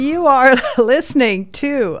You are listening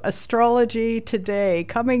to Astrology Today,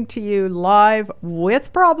 coming to you live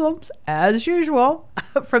with problems, as usual,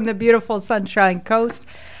 from the beautiful Sunshine Coast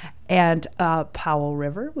and Powell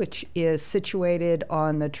River, which is situated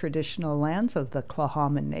on the traditional lands of the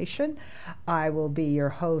Tla'amin Nation. I will be your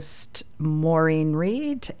host, Maureen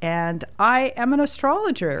Reed, and I am an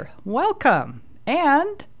astrologer. Welcome.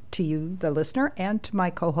 And to you, the listener, and to my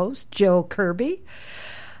co-host, Jill Kirby,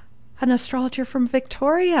 an astrologer from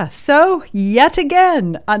Victoria. So, yet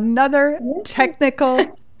again, another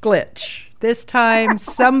technical glitch. This time,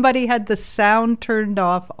 somebody had the sound turned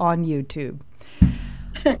off on YouTube.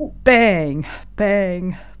 Bang,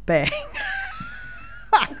 bang, bang.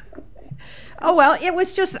 Oh, well, it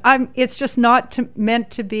was just, it's just not meant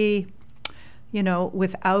to be,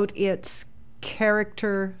 without its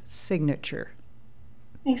character signature.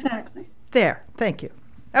 Exactly. There, thank you.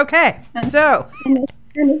 Okay, so...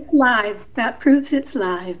 And it's live. That proves it's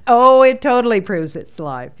live. Oh, it totally proves it's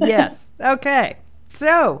live. Yes. Okay.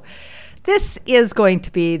 So this is going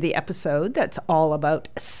to be the episode that's all about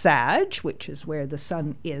Sag, which is where the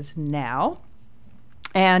sun is now.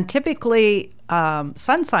 And typically,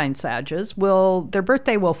 sun sign Sages their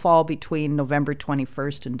birthday will fall between November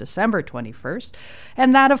 21st and December 21st.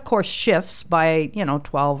 And that, of course, shifts by,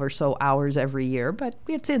 12 or so hours every year, but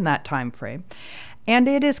it's in that time frame. And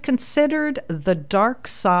it is considered the dark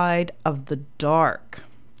side of the dark.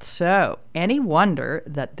 So, any wonder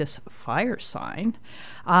that this fire sign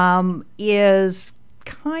leads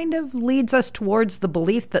us towards the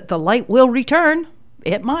belief that the light will return.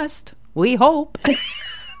 It must. We hope.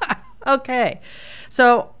 Okay.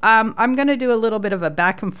 So, I'm going to do a little bit of a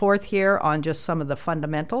back and forth here on just some of the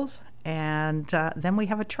fundamentals. And then we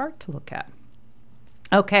have a chart to look at.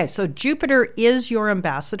 Okay, so Jupiter is your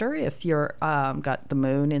ambassador if you're got the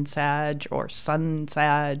moon in Sag or sun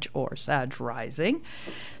Sag or Sag rising.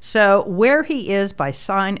 So where he is by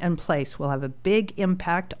sign and place will have a big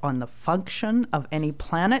impact on the function of any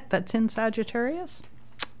planet that's in Sagittarius.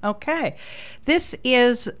 Okay, this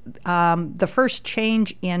is the first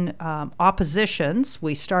change in oppositions.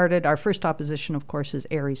 Our first opposition, of course, is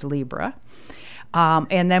Aries Libra.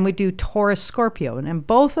 And then we do Taurus Scorpio, and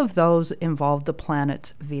both of those involve the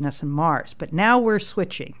planets Venus and Mars. But now we're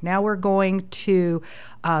switching. Now we're going to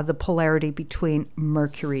the polarity between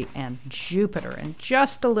Mercury and Jupiter. And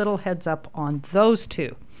just a little heads up on those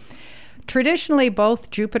two. Traditionally,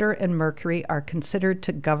 both Jupiter and Mercury are considered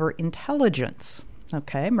to govern intelligence.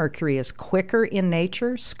 Okay, Mercury is quicker in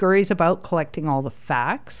nature, scurries about collecting all the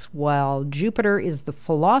facts, while Jupiter is the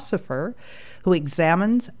philosopher who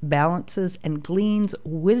examines, balances, and gleans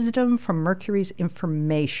wisdom from Mercury's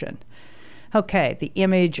information. Okay, the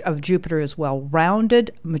image of Jupiter is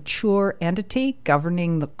well-rounded, mature entity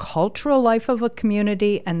governing the cultural life of a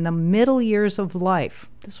community and the middle years of life.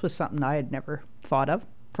 This was something I had never thought of.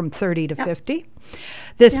 From 30 to 50.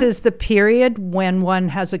 This is the period when one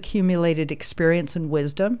has accumulated experience and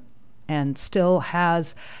wisdom and still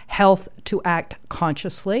has health to act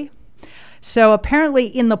consciously. So apparently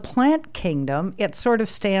in the plant kingdom, it sort of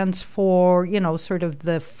stands for, sort of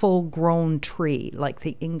the full-grown tree, like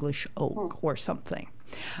the English oak or something.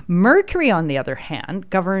 Mercury, on the other hand,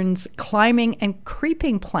 governs climbing and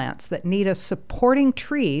creeping plants that need a supporting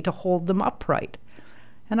tree to hold them upright.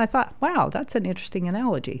 And I thought, wow, that's an interesting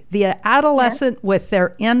analogy. The adolescent with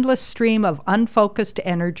their endless stream of unfocused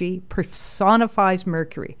energy personifies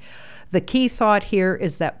Mercury. The key thought here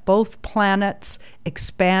is that both planets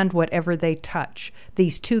expand whatever they touch.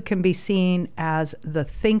 These two can be seen as the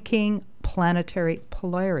thinking planetary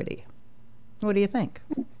polarity. What do you think?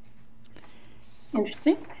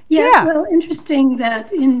 Interesting. Yeah. Well, interesting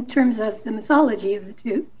that in terms of the mythology of the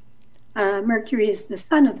two, Mercury is the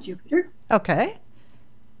son of Jupiter. Okay.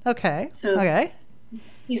 So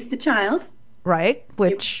he's the child. Right,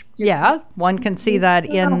 which, one can see that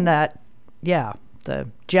in that, the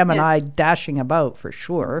Gemini dashing about for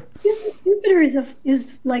sure. Jupiter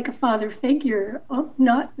is like a father figure,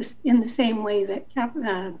 not in the same way that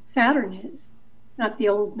Saturn is, not the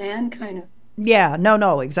old man kind of. Yeah,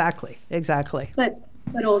 no, exactly. But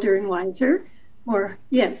older and wiser, or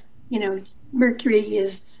Mercury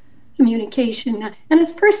is communication, and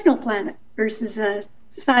it's personal planet versus a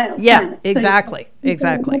societal planet. Exactly. A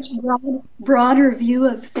much broader view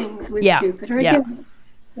of things with Jupiter. Again,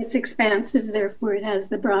 it's expansive, therefore it has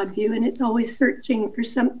the broad view, and it's always searching for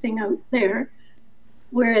something out there,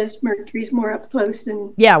 whereas Mercury's more up close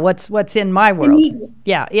and what's in my world.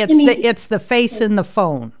 Immediate. It's the face in the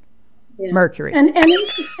phone. Mercury. And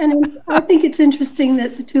I think it's interesting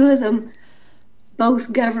that the two of them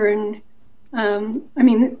both govern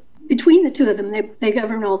between the two of them, they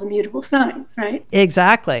govern all the mutable signs, right?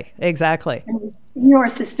 Exactly. And in your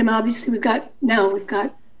system, obviously, we've got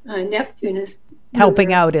Neptune is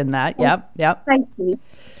helping out in that. Yep. Precisely.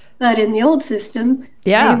 But in the old system,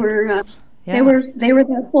 they were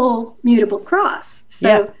that whole mutable cross.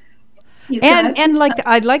 So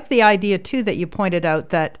I like the idea too that you pointed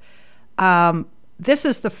out that this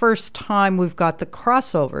is the first time we've got the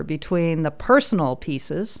crossover between the personal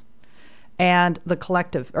pieces and the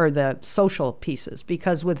collective or the social pieces,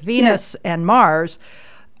 because with Venus and Mars,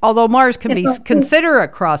 although Mars can be considered a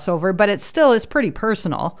crossover, but it still is pretty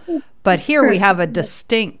personal. But here we have a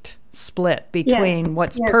distinct split between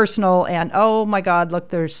what's personal and, oh my God, look,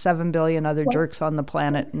 there's 7 billion other jerks on the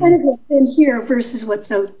planet. Kind of what's in here versus what's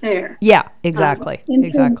out there. Yeah, exactly.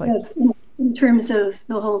 In terms of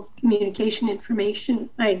the whole communication information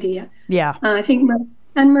idea. Yeah. I think,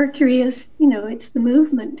 and Mercury is, it's the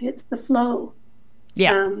movement, it's the flow.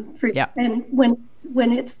 Yeah. And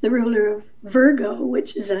when it's the ruler of Virgo,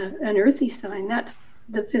 which is an earthy sign, that's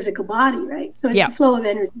the physical body, right? So it's the flow of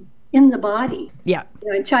energy in the body. Yeah.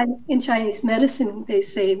 In Chinese medicine, they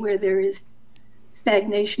say where there is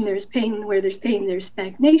stagnation, there's pain. Where there's pain, there's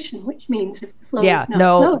stagnation, which means if the flow is not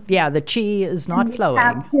flowing. Yeah, the chi is not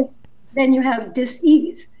flowing. Then you have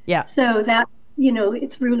dis-ease. Yeah. So that's,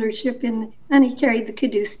 it's rulership and he carried the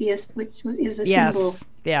caduceus, which is a symbol.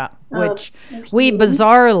 Yeah, which we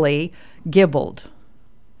bizarrely gibbled.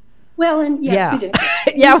 Well, and yes, we did.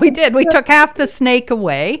 Yeah, we did. We took half the snake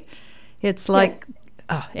away. It's like,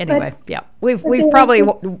 anyway, we've probably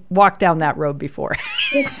walked down that road before.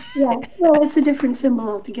 Well, it's a different symbol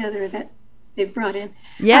altogether that they've brought in.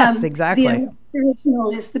 Yes, exactly. The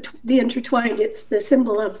original is the intertwined. It's the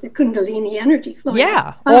symbol of the Kundalini energy flowing.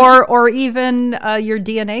 Yeah, or even your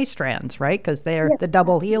DNA strands, right? Because they're the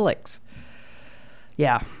double helix.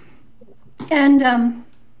 Yeah. And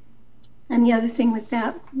the other thing with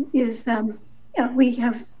that is, we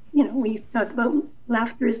have, we talk about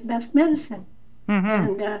laughter is the best medicine.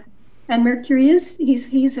 Mm-hmm. And Mercury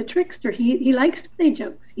he's a trickster. He likes to play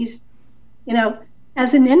jokes. He's,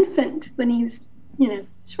 as an infant, when he's,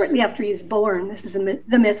 shortly after he's born, this is the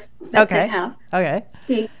myth that they have. Okay.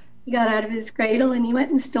 He got out of his cradle and he went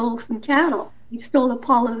and stole some cattle. He stole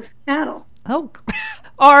Apollo's cattle. Oh,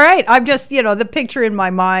 all right. I'm just, the picture in my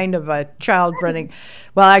mind of a child running.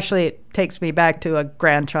 Well, actually, it takes me back to a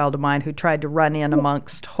grandchild of mine who tried to run in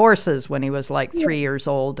amongst horses when he was like 3 years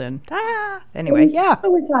old. And anyway,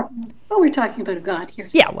 But we're talking about a god here.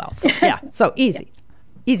 Yeah, well, so easy.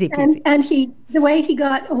 Easy peasy. And the way he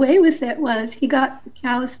got away with it was he got the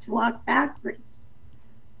cows to walk backwards.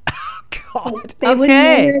 God.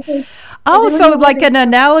 Okay. So like an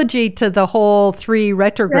analogy to the whole 3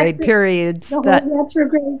 retrograde periods. The whole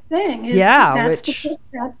retrograde thing.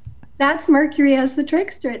 That's Mercury as the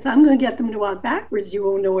trickster. It's, I'm going to get them to walk backwards. You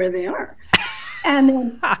won't know where they are.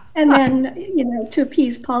 And then, to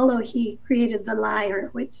appease Apollo, he created the lyre,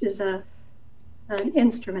 which is an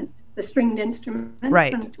instrument, the stringed instrument from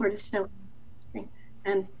the tortoiseshell string.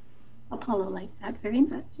 And Apollo liked that very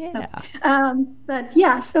much.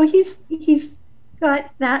 Yeah. So he's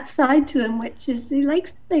got that side to him, which is he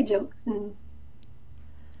likes to play jokes and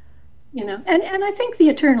and I think the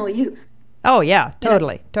eternal youth. Oh yeah,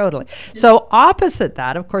 totally. So opposite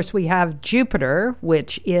that, of course, we have Jupiter,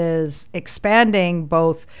 which is expanding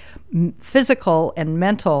both physical and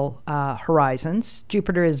mental horizons.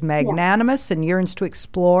 Jupiter is magnanimous and yearns to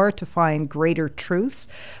explore to find greater truths,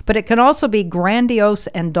 but it can also be grandiose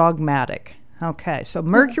and dogmatic. Okay, so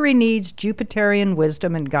Mercury needs Jupiterian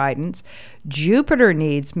wisdom and guidance. Jupiter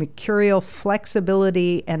needs mercurial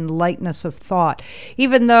flexibility and lightness of thought.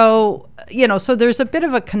 Even though, so there's a bit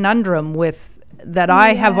of a conundrum with that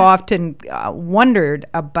I have often wondered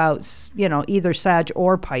about, either Sag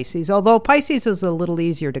or Pisces, although Pisces is a little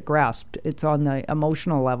easier to grasp. It's on the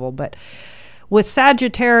emotional level. But with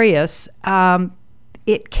Sagittarius,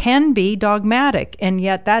 it can be dogmatic, and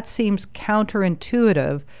yet that seems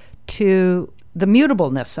counterintuitive to the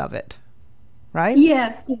mutableness of it, right?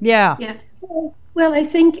 Yeah. Well, I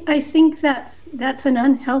think that's an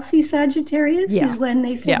unhealthy Sagittarius is when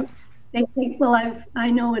they think well,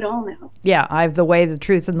 I know it all now. Yeah, I have the way, the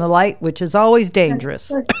truth, and the light, which is always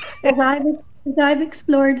dangerous. As I've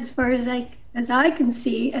explored as far as I can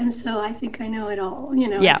see, and so I think I know it all.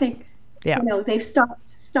 I think they've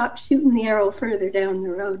stopped shooting the arrow further down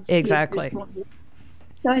the road. Exactly.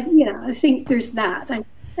 So I think there's that.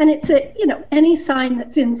 And it's any sign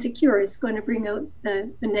that's insecure is going to bring out the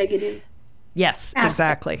negative. Yes,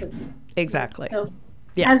 exactly. So,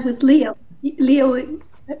 as with Leo,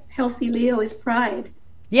 healthy Leo is pride.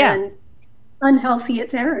 Yeah. And unhealthy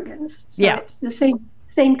it's arrogance. So it's the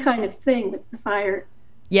same kind of thing with the fire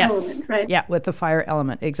element, right? Yeah, with the fire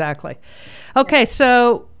element, exactly. Okay,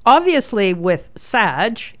 so obviously with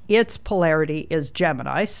Sag, its polarity is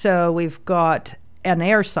Gemini. So we've got an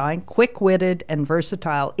air sign, quick-witted and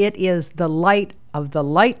versatile. It is the light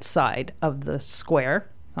side of the square,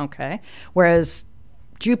 okay? Whereas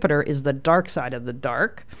Jupiter is the dark side of the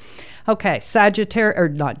dark. Okay, Sagittarius, or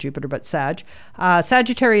not Jupiter, but Sag.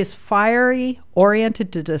 Sagittarius, fiery,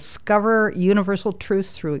 oriented to discover universal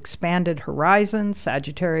truths through expanded horizons.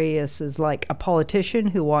 Sagittarius is like a politician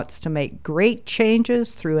who wants to make great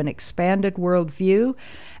changes through an expanded worldview.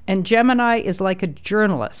 And Gemini is like a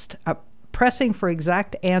journalist, pressing for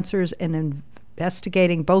exact answers and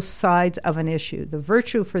investigating both sides of an issue. The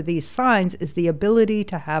virtue for these signs is the ability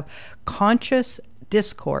to have conscious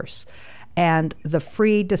discourse and the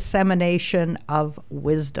free dissemination of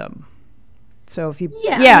wisdom. So if you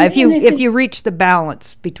if you reach the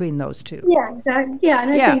balance between those two. Yeah, exactly. Yeah,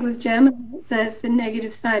 and I think with Gemini, the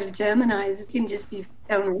negative side of Gemini is it can just be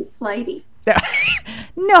downright flighty.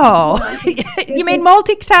 No, you mean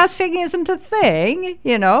multitasking isn't a thing,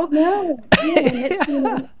 you know? No,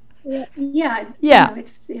 it's,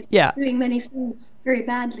 it's doing many things very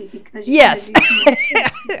badly because you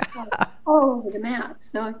all over the map.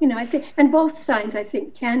 So I think, and both signs I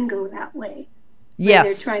think can go that way.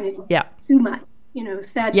 Yes, they're trying to do too much.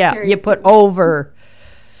 Sagittarius. Yeah, you put over.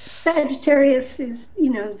 Sagittarius is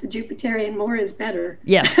the Jupiterian more is better.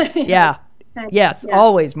 Yes, yes,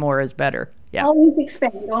 always more is better. Yeah. Always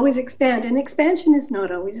expand. And expansion is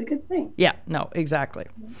not always a good thing. Yeah, no, exactly.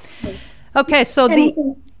 Okay, so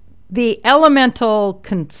the elemental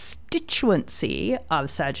constituency of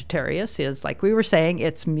Sagittarius is, like we were saying,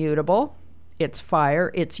 it's mutable, it's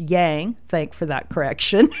fire, it's yang. Thank for that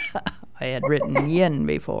correction. I had written yin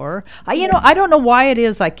before. I don't know why it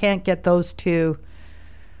is I can't get those two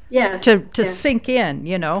to sink in,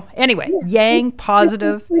 Anyway, yang,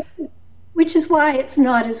 positive. Which is why it's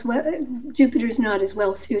not as well, Jupiter's not as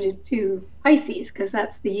well suited to Pisces, because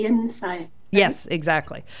that's the yin side. Right? Yes,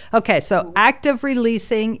 exactly. Okay, so active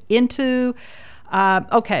releasing into,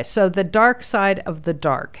 so the dark side of the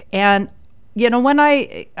dark. And, when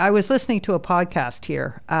I was listening to a podcast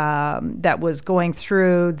here that was going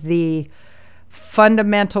through the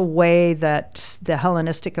fundamental way that the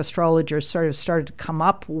Hellenistic astrologers sort of started to come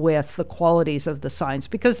up with the qualities of the signs,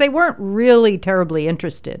 because they weren't really terribly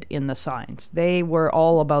interested in the signs. They were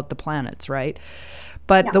all about the planets, right?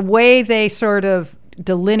 But the way they sort of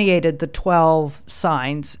delineated the 12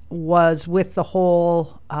 signs was with the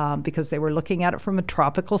whole, because they were looking at it from a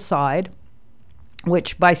tropical side,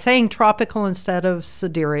 which by saying tropical instead of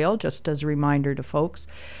sidereal, just as a reminder to folks,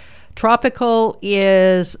 tropical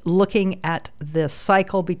is looking at the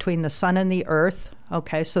cycle between the sun and the earth.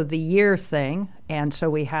 Okay, so the year thing. And so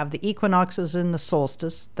we have the equinoxes and the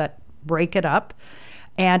solstice that break it up.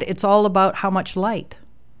 And it's all about how much light,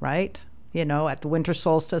 right? At the winter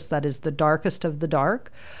solstice, that is the darkest of the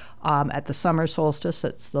dark. At the summer solstice,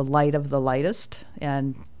 it's the light of the lightest.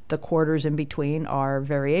 And the quarters in between are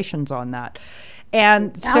variations on that.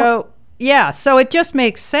 And so it just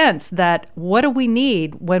makes sense that what do we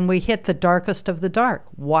need when we hit the darkest of the dark?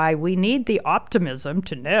 Why, we need the optimism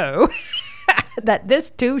to know that this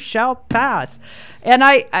too shall pass. And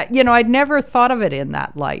I'd never thought of it in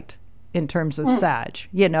that light in terms of Sag.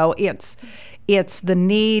 It's the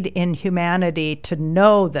need in humanity to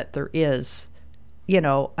know that there is,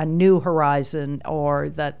 a new horizon, or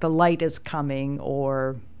that the light is coming,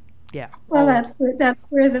 or Well, that's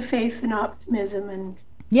where the faith and optimism and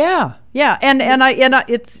and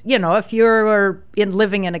it's if you're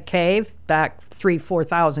living in a cave back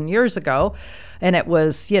 3,000-4,000 years ago, and it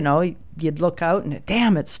was you'd look out and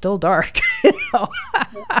damn, it's still dark.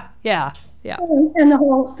 Yeah. And the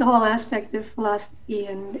whole aspect of philosophy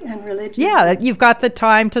and religion. Yeah, you've got the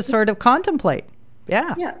time to sort of contemplate.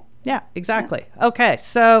 Yeah, exactly. Okay,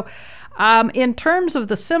 so in terms of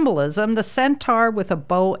the symbolism, the centaur with a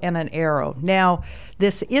bow and an arrow. Now,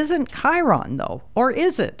 this isn't Chiron, though, or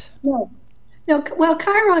is it? No. Well,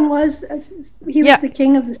 Chiron was the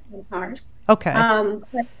king of the centaurs. Okay.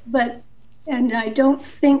 But I don't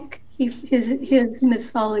think his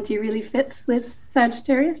mythology really fits with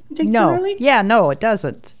Sagittarius particularly. No, it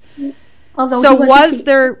doesn't. So was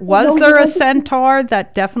there a centaur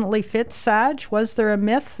that definitely fits Sag? Was there a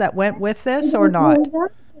myth that went with this or not?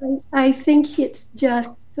 I think it's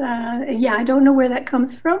just I don't know where that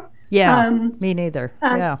comes from. Yeah, me neither.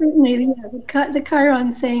 Certainly, the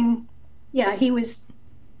Chiron thing. Yeah, he was.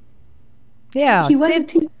 Yeah, he was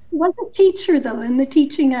a teacher though, and the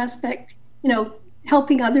teaching aspect,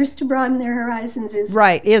 helping others to broaden their horizons is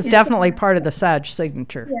definitely part of the Sag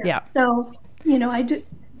signature. Yeah. So you know, I do,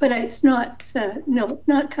 but it's not. No, it's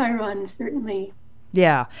not Chiron. Certainly.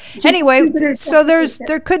 Yeah. Anyway, so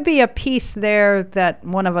there could be a piece there that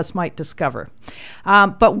one of us might discover.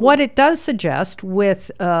 But what it does suggest with,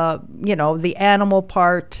 the animal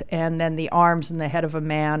part and then the arms and the head of a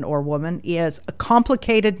man or woman is a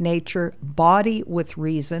complicated nature, body with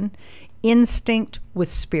reason, instinct with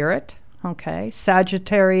spirit. Okay.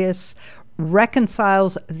 Sagittarius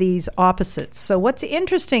reconciles these opposites. So what's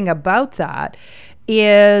interesting about that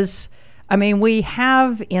is, we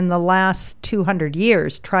have in the last 200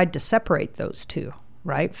 years tried to separate those two,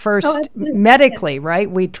 right? First, medically, right?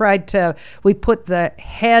 We put the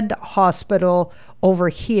head hospital over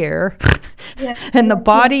here and the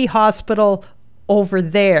body hospital over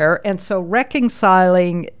there. And so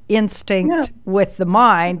reconciling instinct with the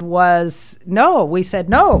mind was no. We said,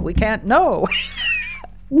 no, we can't, no.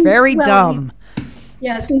 Very dumb.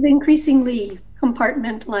 Yes, we've increasingly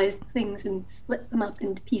compartmentalized things and split them up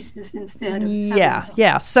into pieces instead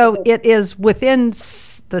of So it is within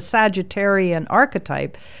the Sagittarian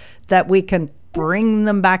archetype that we can bring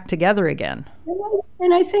them back together again.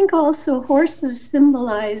 And I think also horses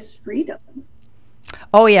symbolize freedom.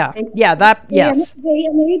 Oh yeah, yes. They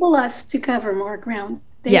enable us to cover more ground.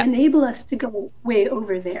 They enable us to go way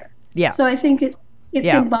over there. Yeah. So I think it's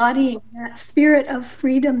embodying that spirit of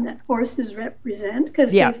freedom that horses represent, because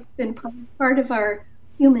they've been part of our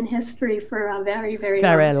human history for a very, very,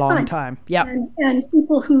 long time. Yeah. And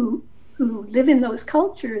people who live in those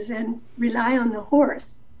cultures and rely on the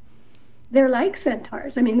horse, they're like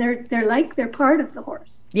centaurs. They're part of the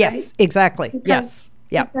horse. Yes, right? Exactly. Because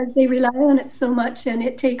they rely on it so much, and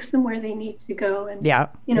it takes them where they need to go. And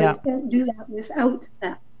you can't do that without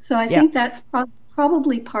that. So I think that's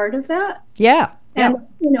probably part of that. Yeah. And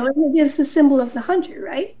it is the symbol of the hunter,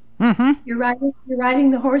 right? Mm-hmm. You're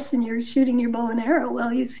riding the horse and you're shooting your bow and arrow.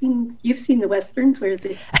 Well, you've seen the westerns where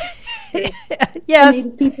the yes,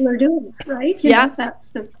 people are doing it, right? You know, that's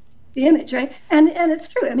the image, right? And it's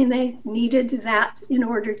true. They needed that in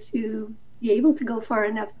order to be able to go far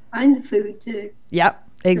enough to find the food to. Yep,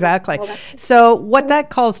 exactly. So what that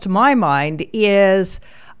calls to my mind is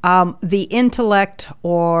the intellect,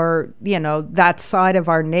 or that side of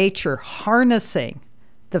our nature harnessing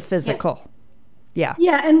the physical. Yeah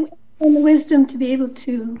and the wisdom to be able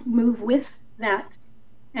to move with that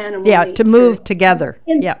animal to move together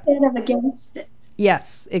instead of against it.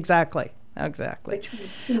 Yes, exactly.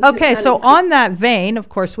 Okay, so on that vein, of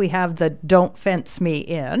course, we have the don't fence me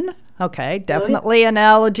in. Okay, definitely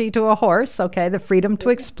analogy to a horse. Okay, the freedom to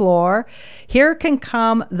explore. Here can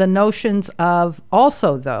come the notions of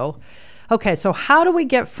also, though. Okay, so how do we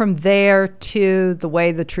get from there to the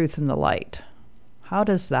way, the truth, and the light? How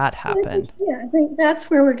does that happen? I think that's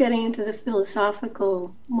where we're getting into the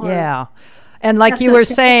philosophical more. Yeah, and like you were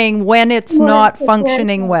saying, when it's not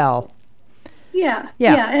functioning well. Yeah,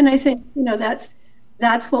 and I think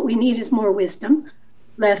that's what we need is more wisdom,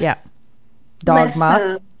 less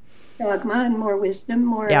dogma. Dogma and more wisdom,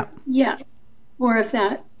 more of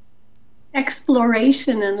that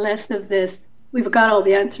exploration and less of this. We've got all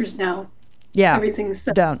the answers now. Yeah, everything's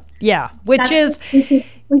done. Yeah, which is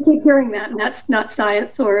we keep hearing that, and that's not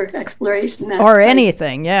science or exploration. That's or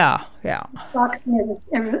anything. Yeah. Boxing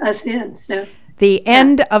us in. So the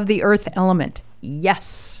end of the earth element.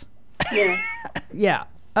 Yes. Yeah. Yeah.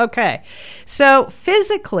 Okay. So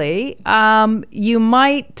physically, you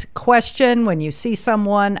might question when you see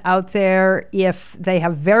someone out there if they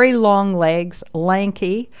have very long legs,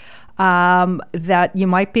 lanky, that you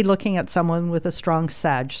might be looking at someone with a strong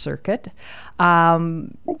Sag circuit.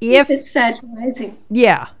 If it's Sag rising.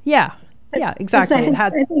 Yeah, exactly. I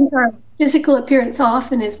think our physical appearance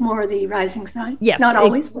often is more the rising sign. Yes. Not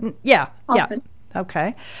always, but often. Yeah.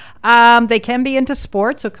 Okay. They can be into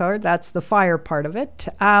sports, okay, that's the fire part of it.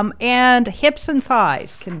 And hips and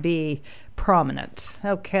thighs can be prominent.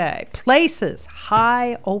 Okay. Places,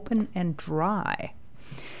 high, open, and dry.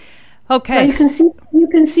 Okay. Well, you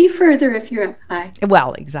can see further if you're up high.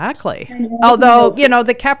 Well, exactly. Although,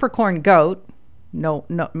 the Capricorn goat, no,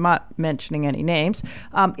 not mentioning any names,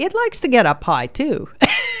 it likes to get up high too.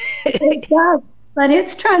 It does, but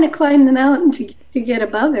it's trying to climb the mountain to get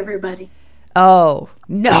above everybody. Oh,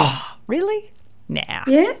 no. Really? Nah.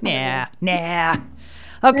 Yeah. Nah.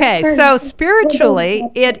 Okay, so spiritually,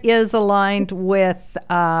 it is aligned with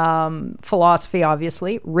philosophy,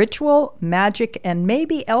 obviously, ritual, magic, and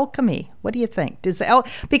maybe alchemy. What do you think?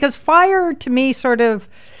 Because fire, to me, sort of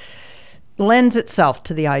lends itself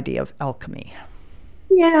to the idea of alchemy.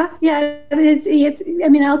 Yeah.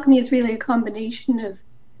 Alchemy is really a combination of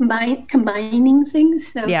combining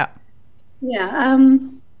things. So yeah.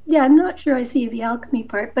 yeah, I'm not sure I see the alchemy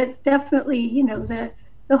part, but definitely, you know,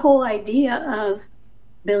 the whole idea of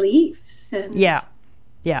beliefs and yeah,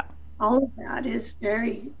 all of that is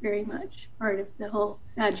very, very much part of the whole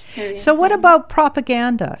Sagittarian So what thing. about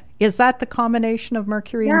propaganda? Is that the combination of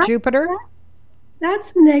Mercury and Jupiter?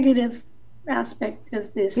 That's a negative aspect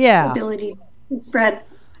of this ability to spread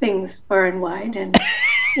things far and wide. And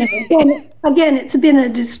you know, again, it's been a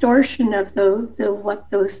distortion of what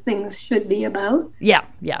those things should be about. Yeah,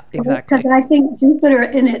 exactly. Because I think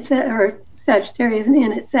Jupiter or Sagittarius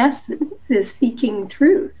in its essence is seeking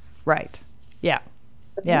truth. Right. Yeah.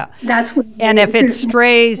 That's what. And if it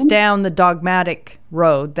strays down the dogmatic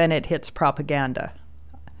road, then it hits propaganda.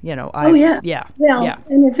 You know. Well,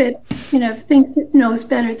 and if it, you know, thinks it knows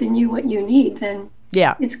better than you what you need, then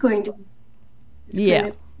it's going to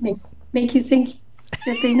make you think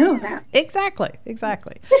that they know that. Exactly.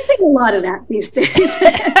 We're seeing a lot of that these days.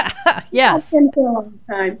 Yes. It's been for a long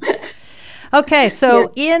time. Okay,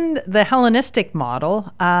 so in the Hellenistic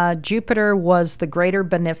model, Jupiter was the greater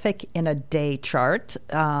benefic in a day chart,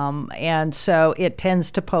 and so it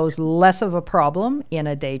tends to pose less of a problem in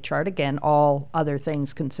a day chart, again, all other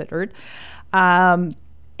things considered.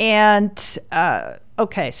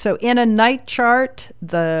 Okay, so in a night chart,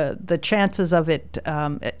 the chances of it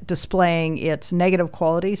displaying its negative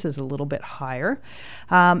qualities is a little bit higher.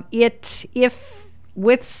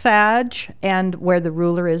 With Sag and where the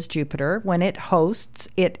ruler is Jupiter, when it hosts,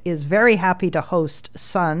 it is very happy to host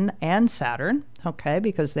Sun and Saturn, okay,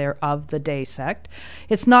 because they're of the day sect.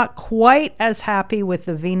 It's not quite as happy with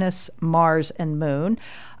the Venus, Mars, and Moon.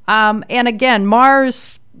 And again,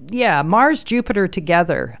 Mars, Jupiter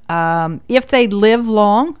together. If they live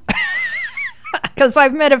long, because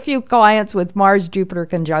I've met a few clients with Mars-Jupiter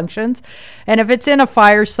conjunctions, and if it's in a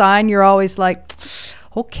fire sign, you're always like,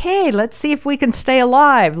 okay, let's see if we can stay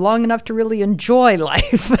alive long enough to really enjoy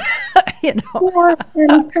life. You know,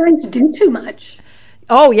 and trying to do too much.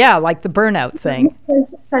 Oh yeah, like the burnout thing.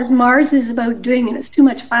 Because Mars is about doing it. It's too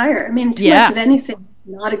much fire. I mean, too much of anything,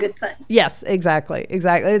 not a good thing. Yes, exactly.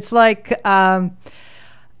 It's like,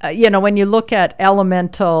 you know, when you look at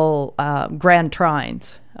elemental grand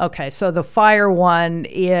trines. Okay, so the fire one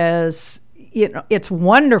is, you know, it's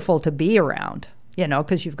wonderful to be around. You know,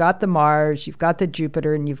 because you've got the Mars, you've got the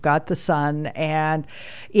Jupiter, and you've got the Sun, and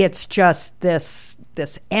it's just this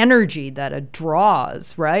energy that it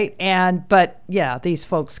draws, right? But these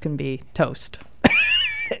folks can be toast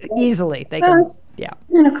easily. They can,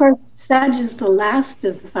 And of course, Sag is the last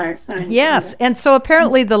of the fire signs. Yes, and so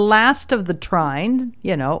apparently the last of the trine,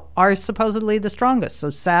 you know, are supposedly the strongest. So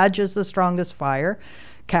Sag is the strongest fire,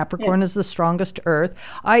 Capricorn is the strongest earth.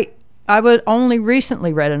 I would only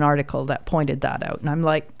recently read an article that pointed that out, and I'm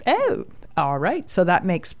like, oh, all right. So that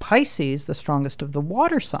makes Pisces the strongest of the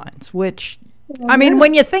water signs, which, I mean,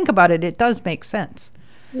 when you think about it, it does make sense.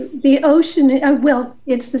 The ocean,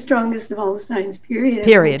 it's the strongest of all the signs, period.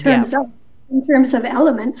 In terms of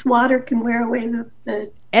elements, water can wear away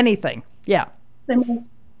the anything, the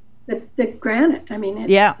granite. I mean,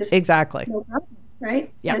 exactly. No problem,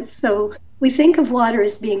 right? Yeah. So we think of water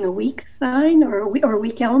as being a weak sign or a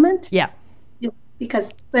weak element. Yeah.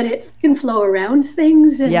 But it can flow around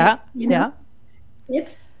things. And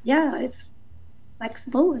it's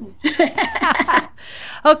flexible. And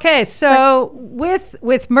Okay, so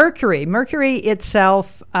with Mercury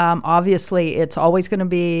itself, obviously it's always going to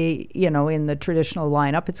be, you know, in the traditional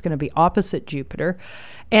lineup, it's going to be opposite Jupiter.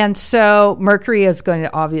 And so Mercury is going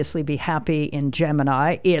to obviously be happy in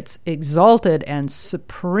Gemini. It's exalted and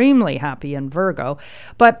supremely happy in Virgo.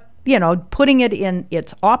 But, you know, putting it in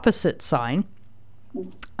its opposite sign,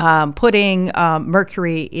 putting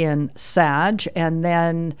Mercury in Sag, and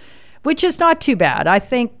then, which is not too bad. I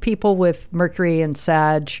think people with Mercury and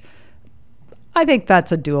Sag, I think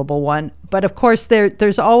that's a doable one. But of course,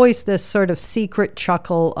 there's always this sort of secret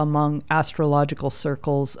chuckle among astrological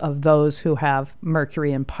circles of those who have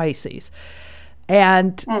Mercury in Pisces.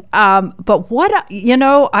 And but what, you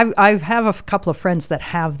know, I have a couple of friends that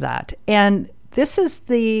have that. And this is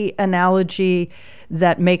the analogy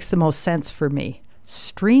that makes the most sense for me.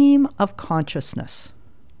 Stream of consciousness.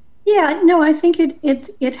 Yeah, no, I think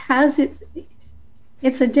it has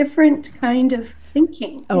it's a different kind of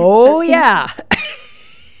thinking.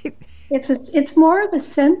 It's more of a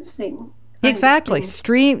sensing. Exactly.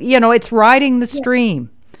 Stream, you know, it's riding the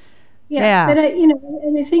stream. Yeah. But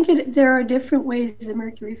and I think there are different ways that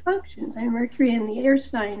Mercury functions. I mean, Mercury in the air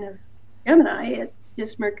sign of Gemini, it's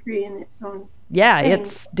just Mercury in its own thing.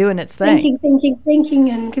 It's doing its thing. Thinking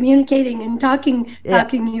and communicating and talking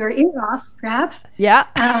your ear off, perhaps. Yeah.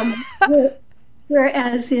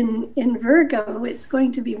 Whereas in Virgo, it's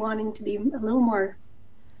going to be wanting to be a little more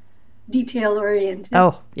detail oriented.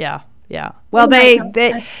 Oh, yeah. Yeah. Well, they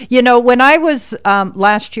when I was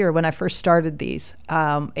last year when I first started these,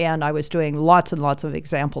 and I was doing lots and lots of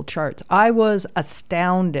example charts, I was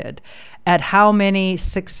astounded at how many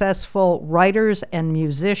successful writers and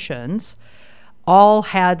musicians all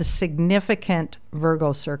had significant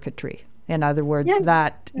Virgo circuitry. In other words,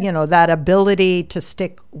 that ability to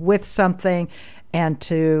stick with something and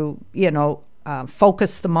to,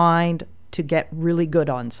 focus the mind to get really good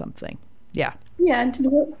on something. Yeah. Yeah, and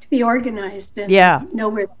to be organized and know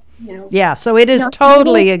where, Yeah, so it is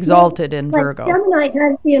totally exalted in Virgo. Gemini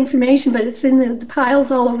has the information, but it's in the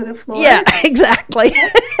piles all over the floor. Yeah, exactly.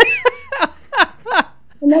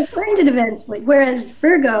 And they'll find it eventually. Whereas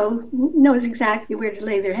Virgo knows exactly where to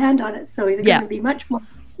lay their hand on it, so they're going to be much more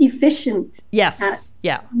efficient. Yes.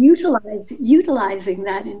 At utilizing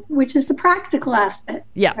that, which is the practical aspect.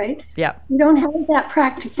 Yeah. Right. Yeah. You don't have that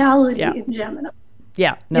practicality in Gemini.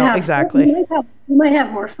 Yeah. No. Exactly. You might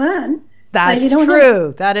have more fun. That's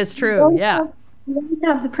true. That is true. Yeah. You don't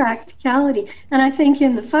have the practicality, and I think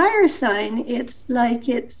in the fire sign, it's like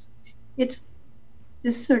it's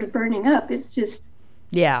just sort of burning up. It's just.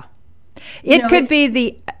 Yeah. It could be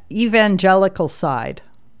the evangelical side,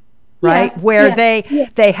 right? Where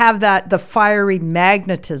they have the fiery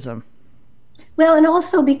magnetism. Well, and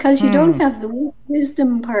also because you don't have the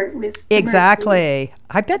wisdom part with exactly. Mercury.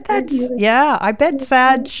 I bet I bet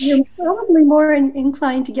Sag. You're probably more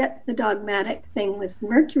inclined to get the dogmatic thing with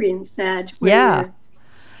Mercury and Sag. Yeah.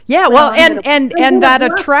 Well, and that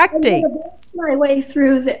attracting. My way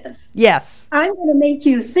through this. Yes. I'm going to make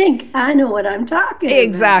you think I know what I'm talking about.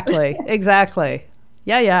 Exactly.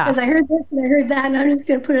 Yeah. Because I heard this and I heard that, and I'm just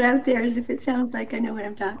going to put it out there as if it sounds like I know what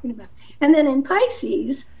I'm talking about. And then in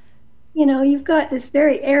Pisces, you've got this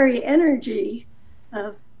very airy energy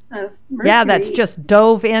of Mercury. Yeah, that's just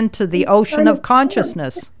dove into the ocean of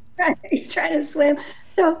consciousness. Right, he's trying to swim.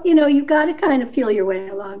 So, you've got to kind of feel your way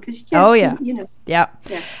along because you can't.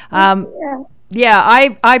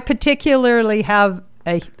 I particularly have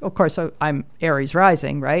of course, I'm Aries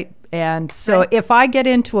rising, right? And so if I get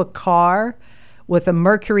into a car with a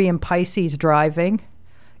Mercury and Pisces driving,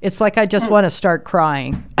 it's like I just want to start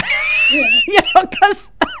crying.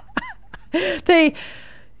 Because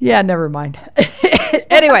never mind.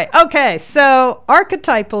 Anyway, okay, so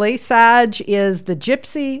archetypally, Sag is the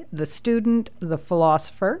gypsy, the student, the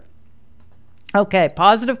philosopher. Okay,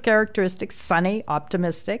 positive characteristics, sunny,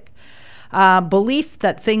 optimistic. Belief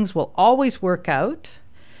that things will always work out.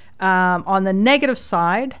 On the negative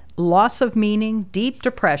side, loss of meaning, deep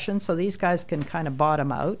depression. So these guys can kind of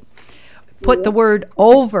bottom out. Put the word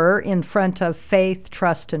over in front of faith,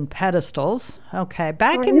 trust, and pedestals. Okay,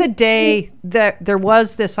 back in the day, there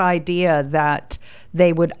was this idea that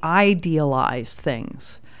they would idealize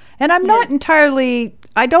things. And I'm not entirely,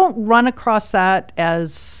 I don't run across that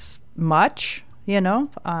as much, I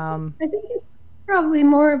think it's probably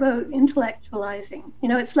more about intellectualizing.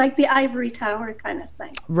 It's like the ivory tower kind of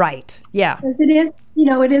thing. Right. Yeah. Because it is,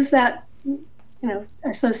 it is that,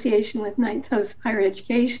 association with ninth house higher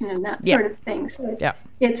education and that sort of thing. So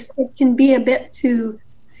it can be a bit too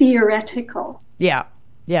theoretical. Yeah.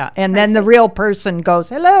 Yeah. And then the real person goes,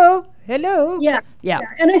 hello. Yeah.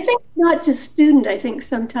 And I think not just student, I think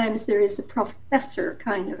sometimes there is a professor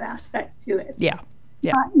kind of aspect to it. Yeah.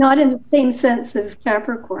 Not in the same sense of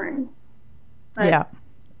Capricorn. But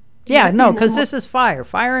because this is fire.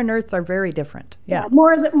 Fire and earth are very different. Yeah.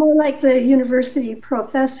 More like the university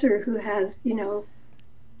professor who has,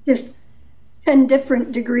 just 10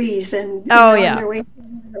 different degrees and on their way to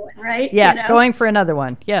another one, right? Yeah, going for another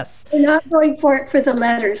one. Yes. They're not going for it for the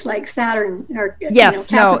letters like Saturn or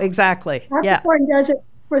exactly. Capricorn does it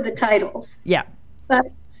for the titles. Yeah. But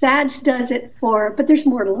Sag does it but there's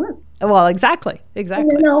more to learn. Well, exactly. And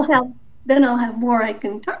then I'll have more I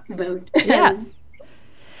can talk about. Yes.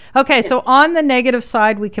 Okay, so on the negative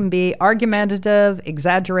side, we can be argumentative,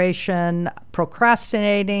 exaggeration,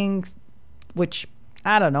 procrastinating, which,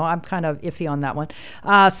 I don't know, I'm kind of iffy on that one.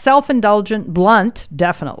 Self-indulgent, blunt,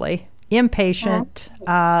 definitely. Impatient,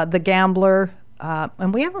 the gambler.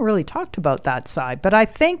 And we haven't really talked about that side, but I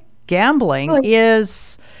think gambling can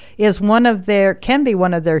be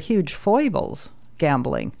one of their huge foibles,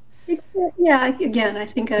 gambling. Yeah, again, I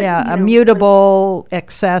think... immutable,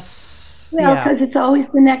 excess. Because it's always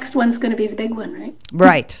the next one's going to be the big one, right?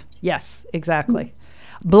 Right. Yes, exactly.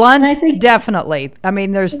 Blunt, I think, definitely. I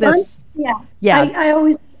mean, there's this... Yeah. I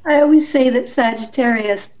always say that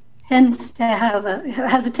Sagittarius has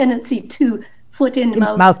a tendency to foot in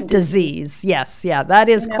mouth disease. Yes, that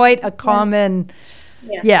is quite a common...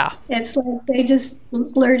 Yeah. It's like they just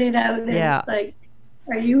blurt it out and it's like...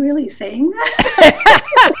 Are you really saying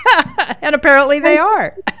that? And apparently they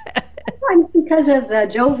are. Sometimes because of the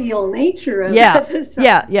jovial nature of it.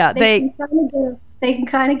 Yeah. They can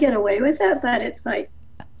kind of get away with it, but it's like,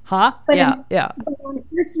 huh? But on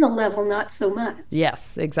a personal level, not so much.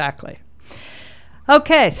 Yes, exactly.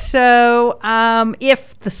 Okay, so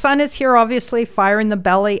if the sun is here, obviously, fire in the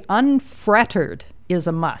belly, unfrettered is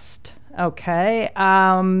a must. Okay.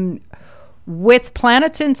 With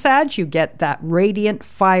planets in Sag, you get that radiant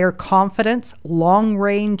fire confidence,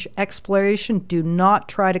 long-range exploration. Do not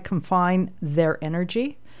try to confine their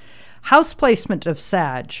energy. House placement of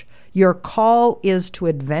Sag. Your call is to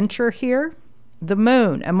adventure here. The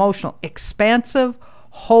moon, emotional, expansive,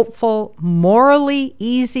 hopeful, morally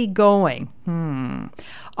easygoing.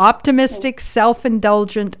 Optimistic,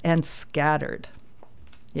 self-indulgent, and scattered.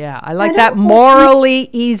 Yeah, I like that. Morally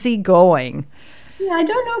easygoing. Yeah, I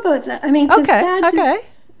don't know about that. I mean,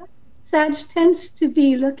 Sag tends to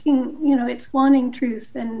be looking, it's wanting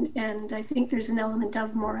truth, and I think there's an element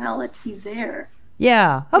of morality there.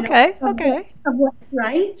 Yeah. Okay. Of what's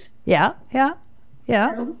right. Yeah.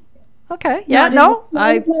 Okay. Yeah. Not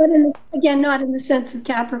in the sense of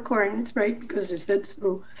Capricorn. It's right because it said so,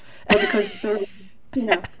 or because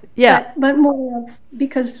Yeah. But more of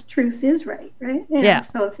because truth is right. Yeah.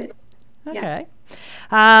 So if it. Okay.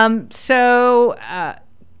 So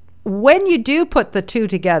when you do put the two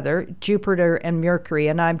together, Jupiter and Mercury,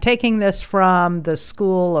 and I'm taking this from the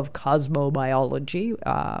School of Cosmobiology,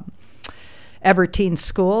 Ebertine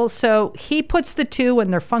School. So he puts the two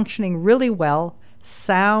when they're functioning really well,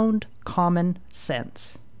 sound common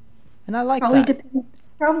sense. And I like that.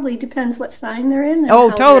 Probably depends what sign they're in.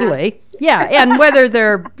 Oh, totally. Yeah, and whether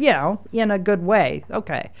they're, in a good way.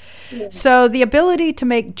 Okay. Yeah. So the ability to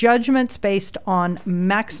make judgments based on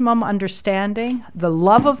maximum understanding, the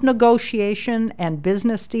love of negotiation and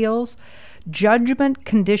business deals, judgment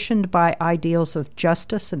conditioned by ideals of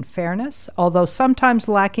justice and fairness, although sometimes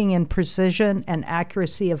lacking in precision and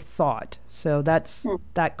accuracy of thought. So that's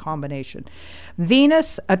that combination.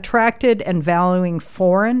 Venus, attracted and valuing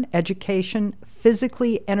foreign, education,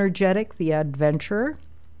 physically energetic, the adventurer.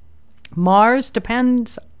 Mars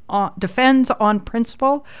defends on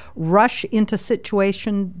principle, rush into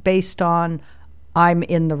situation based on I'm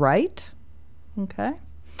in the right. Okay.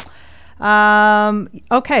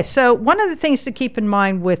 Okay, so one of the things to keep in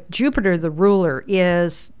mind with Jupiter, the ruler,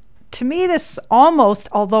 is, to me, this almost,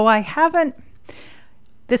 although I haven't,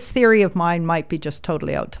 this theory of mine might be just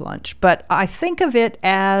totally out to lunch, but I think of it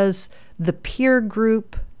as the peer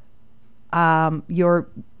group of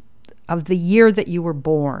the year that you were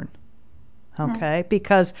born. Okay,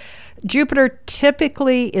 because Jupiter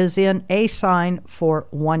typically is in a sign for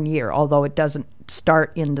 1 year, although it doesn't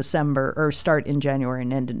start in December or start in January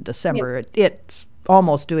and end in December. Yeah. It's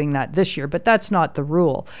almost doing that this year, but that's not the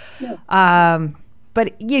rule. Yeah.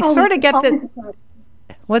 But you sort of get the...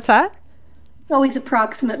 What's that? It's always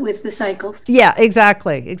approximate with the cycles. Yeah,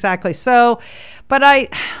 exactly. So, but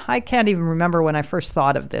I can't even remember when I first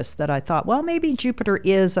thought of this, that I thought, well, maybe Jupiter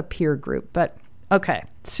is a peer group. But okay,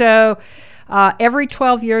 so... every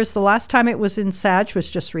 12 years, the last time it was in Sag was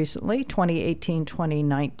just recently, 2018,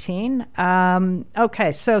 2019.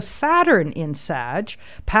 Okay, so Saturn in Sag,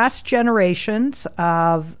 past generations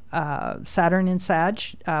of Saturn in Sag,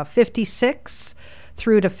 56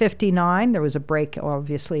 through to 59. There was a break,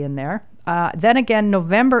 obviously, in there. Then again,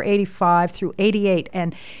 November 85 through 88.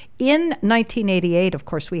 And in 1988, of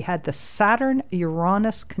course, we had the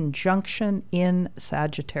Saturn-Uranus conjunction in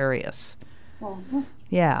Sagittarius. Mm-hmm.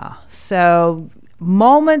 Yeah, so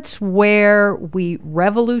moments where we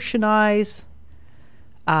revolutionize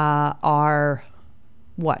our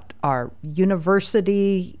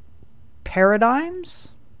university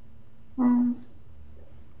paradigms?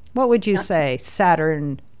 What would you say,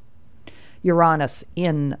 Saturn, Uranus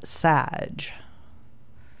in Sag?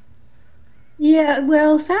 Yeah,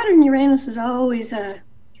 well, Saturn, Uranus is always a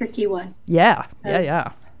tricky one. Yeah.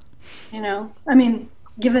 I mean,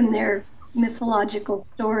 given their mythological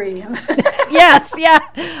story. Yes, yeah.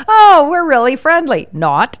 Oh, we're really friendly.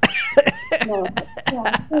 Not.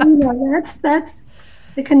 That's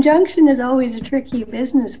the conjunction is always a tricky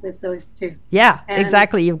business with those two. Yeah,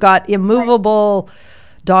 exactly. You've got immovable,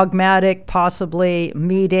 dogmatic, possibly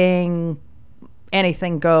meeting,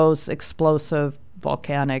 anything goes, explosive,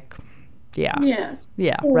 volcanic. Yeah.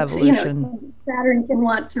 Revolution. Saturn can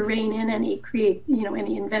want to rein in any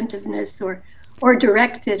any inventiveness or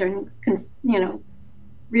direct it and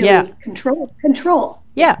really control.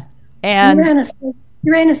 Yeah. And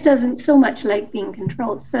Uranus doesn't so much like being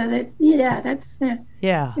controlled, so that's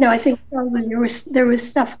I think probably there was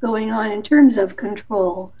stuff going on in terms of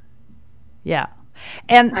control. Yeah.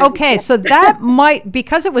 And okay, so that might,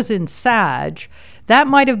 because it was in Sag, that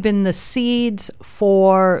might have been the seeds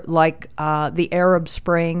for like the Arab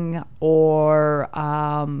Spring, or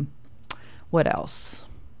what else?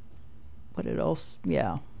 What else?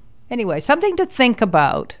 Yeah. Anyway, something to think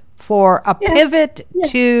about for a pivot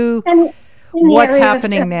to what's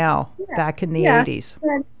happening now back in the 80s.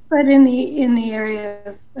 But in the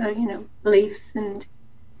area of beliefs and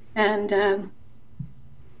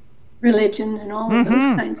religion and all of those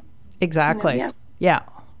kinds. Exactly. Yeah.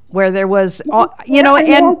 Where there was,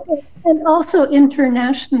 and also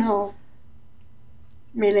international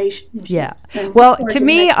relationships. Yeah. Well, to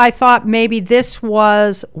me, I thought maybe this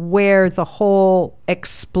was where the whole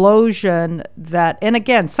explosion and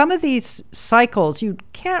again, some of these cycles, you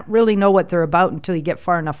can't really know what they're about until you get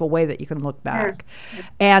far enough away that you can look back. Yeah.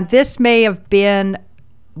 And this may have been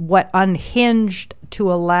what unhinged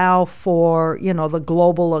to allow for, the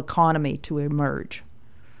global economy to emerge.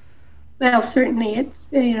 Well, certainly it's,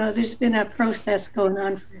 there's been a process going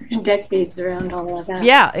on for decades around all of that.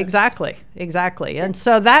 Yeah, exactly. And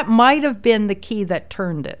so that might have been the key that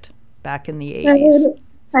turned it back in the 80s.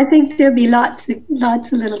 I think there'll be lots of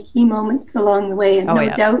little key moments along the way, and no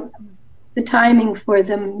doubt the timing for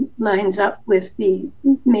them lines up with the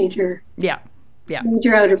major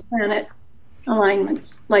outer planet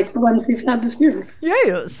alignments, like the ones we've had this year.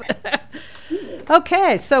 Yes.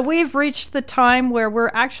 Okay, so we've reached the time where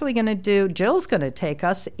we're actually going to Jill's going to take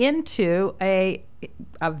us into a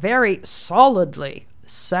very solidly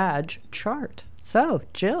Sag chart. So,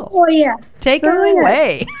 Jill, take it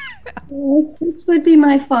away. This would be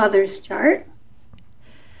my father's chart.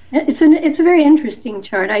 It's a very interesting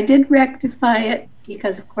chart. I did rectify it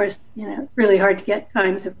because, of course, it's really hard to get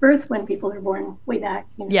times of birth when people are born way back.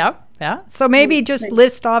 Yeah. So maybe just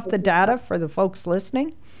list off the data for the folks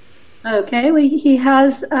listening. Okay, well, he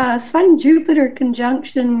has Sun-Jupiter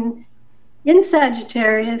conjunction in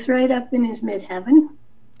Sagittarius right up in his midheaven.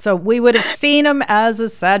 So we would have seen him as a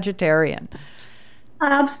Sagittarian.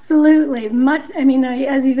 Absolutely.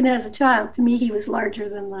 Even as a child, to me, he was larger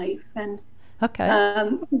than life. And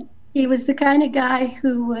he was the kind of guy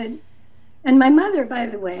who would, and my mother, by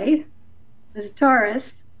the way, was a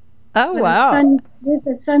Taurus. Oh, wow. With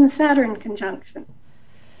a Sun-Saturn conjunction.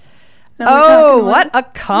 So what a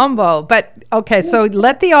combo. But, okay, so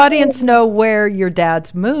let the audience know where your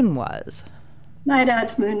dad's moon was. My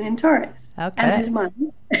dad's moon in Taurus. Okay. As is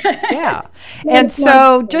mine. Yeah. And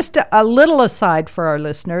so just a little aside for our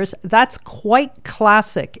listeners, that's quite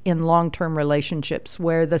classic in long-term relationships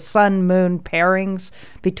where the sun-moon pairings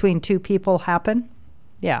between two people happen.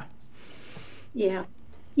 Yeah. Yeah.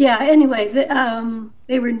 Yeah, anyway,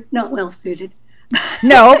 they were not well suited.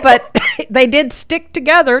 No, but they did stick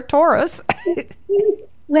together, Taurus.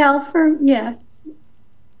 Well,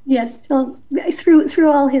 yes,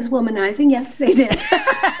 through all his womanizing, yes, they did.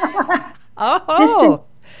 Oh.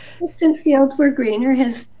 Distant fields were greener.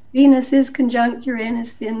 His Venus is conjunct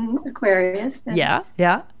Uranus in Aquarius. Yeah.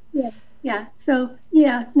 So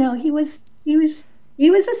he was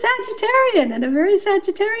a Sagittarian, and a very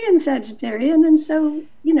Sagittarian, and so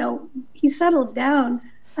he settled down.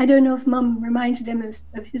 I don't know if Mom reminded him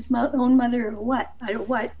of his own mother or what. I don't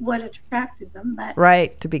know what attracted them, but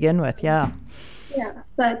right to begin with, yeah.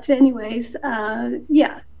 But anyways, I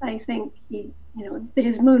think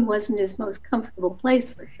his moon wasn't his most comfortable place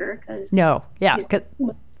for sure, because he's too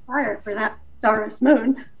much fire for that Taurus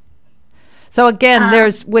moon. So again,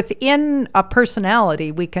 there's within a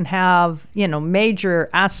personality, we can have major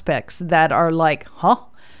aspects that are like,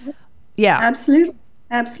 absolutely,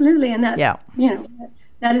 and that's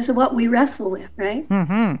that is what we wrestle with, right?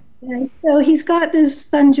 Mm-hmm. And so he's got this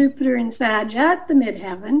Sun, Jupiter, and Sag at the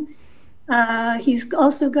midheaven. He's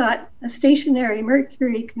also got a stationary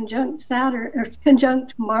Mercury conjunct Saturn or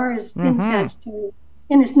conjunct Mars in Sagittarius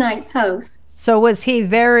in his 9th house. So was he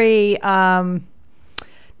very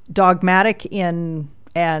dogmatic and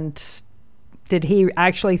did he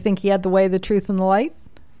actually think he had the way, the truth, and the light?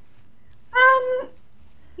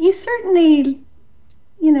 He's certainly,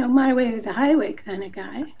 my way or the highway kind of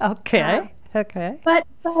guy. Okay. But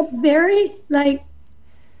very,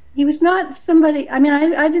 he was not somebody, I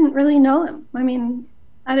didn't really know him.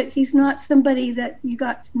 He's not somebody that you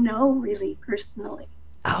got to know really personally.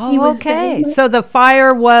 Oh, okay. So the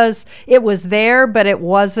fire was there, but it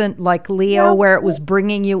wasn't like Leo where it was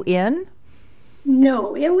bringing you in?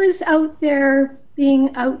 No, it was out there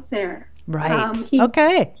being out there. Right. He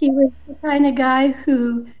was the kind of guy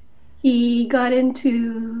who he got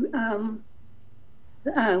into,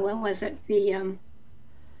 what was it? The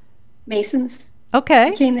Masons.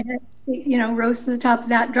 Okay. Became the head, rose to the top of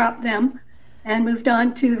that, dropped them, and moved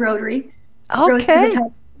on to the Rotary. Okay.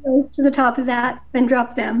 Rose to the top of that, then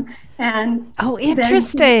dropped them. And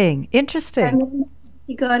interesting. Interesting. And then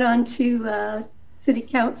he got onto city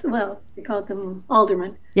council. Well, they called them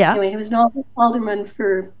alderman. Yeah. Anyway, he was an alderman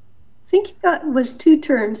for, I think he was 2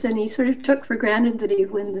 terms, and he sort of took for granted that he'd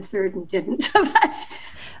win the third and didn't.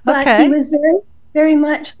 but he was very, very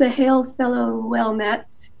much the hail fellow, well met.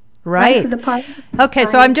 Right. Okay,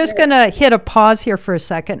 so I'm just going to hit a pause here for a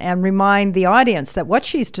second and remind the audience that what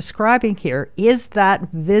she's describing here is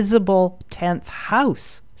that visible 10th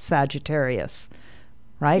house Sagittarius,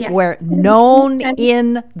 right? Yes. Where known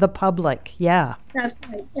in the public. Yeah. That's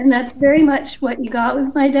right. And that's very much what you got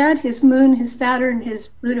with my dad. His moon, his Saturn, his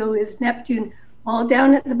Pluto, his Neptune, all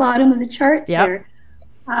down at the bottom of the chart there.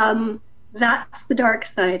 That's the dark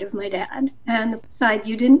side of my dad, and the side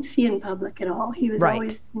you didn't see in public at all. He was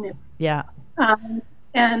always, Yeah.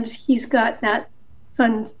 And he's got that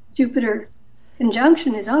Sun-Jupiter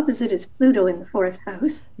conjunction. His opposite is Pluto in the 4th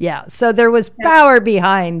house. Yeah. So there was power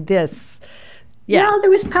behind this. Yeah. Well, there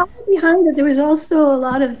was power behind it. There was also a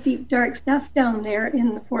lot of deep, dark stuff down there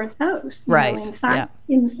in the 4th house.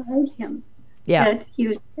 Inside him. Yeah. That he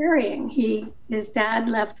was carrying. His dad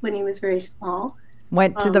left when he was very small.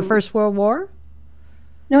 Went to the First World War?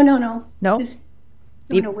 No. No? I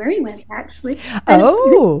don't know where he went, actually.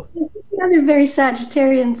 Oh! This is the other very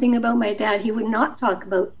Sagittarian thing about my dad. He would not talk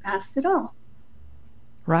about the past at all.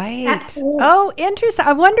 Right. Oh, interesting.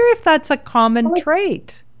 I wonder if that's a common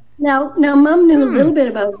trait. Now, Mom knew a little bit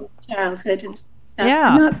about his childhood and stuff,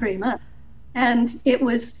 but not very much. And it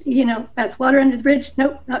was, that's water under the bridge.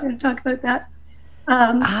 Nope, not going to talk about that.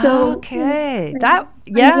 Okay.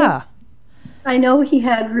 I know he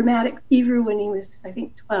had rheumatic fever when he was, I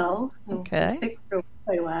think, 12. Okay. He was sick for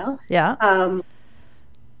quite a while. Yeah.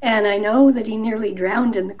 And I know that he nearly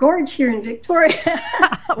drowned in the gorge here in Victoria.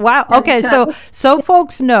 Wow. Okay. So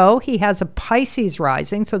folks know he has a Pisces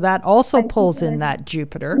rising, so that also pulls in that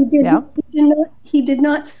Jupiter. He did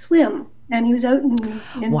not swim, and he was out in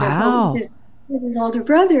with his older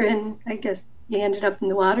brother, and I guess he ended up in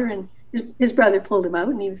the water, and his brother pulled him out,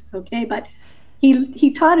 and he was okay. But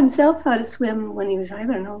he taught himself how to swim when he was,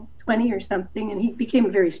 20 or something, and he became a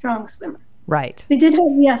very strong swimmer. Right. He did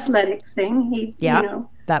have the athletic thing.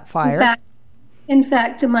 That fire. In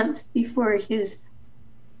fact, a month before his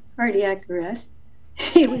cardiac arrest,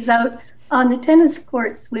 he was out on the tennis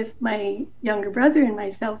courts with my younger brother and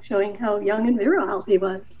myself, showing how young and virile he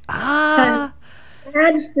was. Because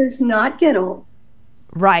Madge does not get old.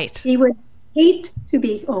 Right. He would hate to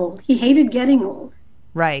be old. He hated getting old.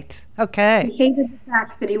 Right. Okay. He hated the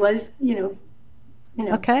fact that he was,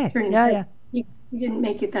 Okay. Yeah. He didn't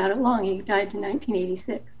make it that long. He died in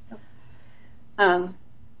 1986. So.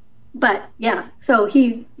 But yeah, so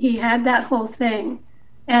he had that whole thing,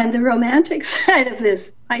 and the romantic side of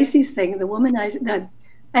this Pisces thing, the womanizing.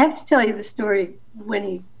 I have to tell you the story when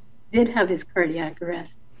he did have his cardiac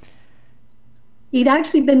arrest. He'd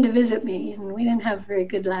actually been to visit me, and we didn't have a very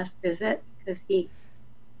good last visit because he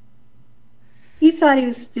thought he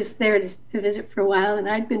was just there to visit for a while,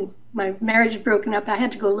 and my marriage had broken up. I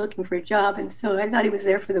had to go looking for a job, and so I thought he was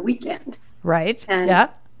there for the weekend. Right. And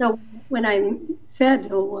so when I said,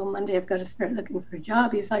 "Oh, well, Monday I've got to start looking for a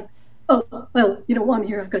job," he was like, "Oh, well, you don't want me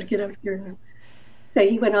here. I've got to get out of here." So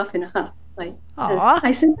he went off in a huff. I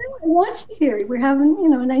said, "No, I want you here. We're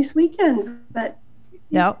having, a nice weekend." But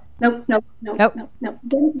nope. Don't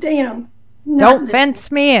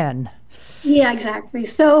fence me in. Yeah, exactly.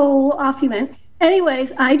 So off he went.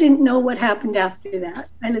 Anyways, I didn't know what happened after that.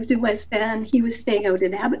 I lived in West Van. He was staying out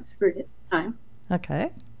in Abbotsford at the time. Okay.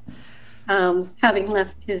 Having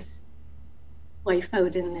left his wife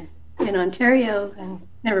out in Ontario, and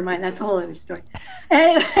never mind, that's a whole other story.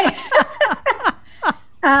 Anyways,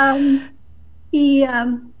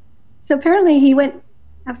 so apparently he went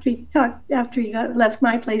after he left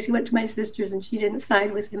my place. He went to my sister's, and she didn't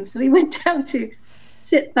side with him, so he went down to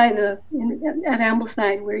sit by at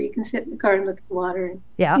Ambleside, where you can sit in the car and look at the water. And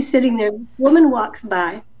he's sitting there. This woman walks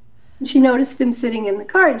by, and she noticed him sitting in the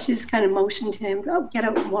car, and she just kind of motioned to him, "Oh, get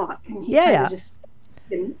out and walk." And he kind of just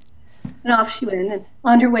didn't. And off she went. And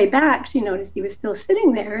on her way back, she noticed he was still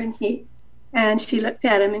sitting there, and she looked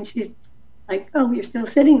at him, and she's like, "Oh, you're still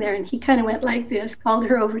sitting there." And he kind of went like this, called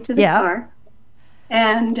her over to the car,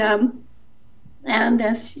 and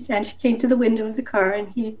she came to the window of the car, and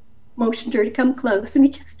he motioned her to come close, and he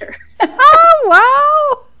kissed her. Oh,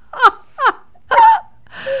 wow.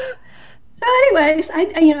 So anyways,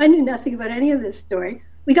 I knew nothing about any of this story.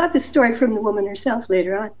 We got this story from the woman herself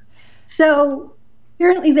later on. So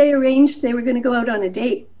apparently they arranged they were going to go out on a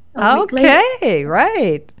date. Okay,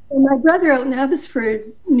 right. And my brother out in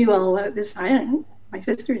Abbotsford knew all about this. I didn't. My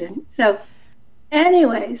sister didn't. So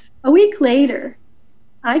Anyways, a week later,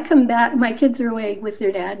 I come back. My kids are away with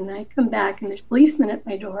their dad, and I come back, and there's policemen at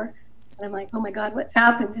my door. And I'm like, oh, my God, what's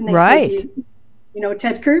happened? And they right. said, you know,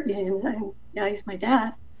 Ted Kirby, and yeah, he's my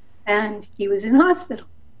dad. And he was in hospital.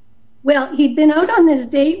 Well, he'd been out on this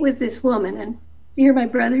date with this woman, and to hear my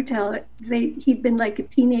brother tell it, he'd been like a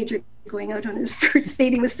teenager going out on his first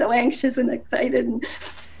date. He was so anxious and excited.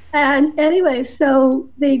 And anyway, so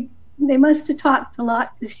they must have talked a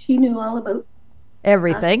lot because she knew all about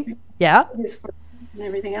everything. Yeah. His and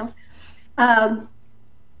everything else.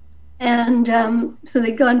 So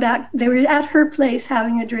they'd gone back. They were at her place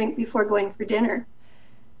having a drink before going for dinner.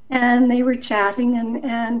 And they were chatting,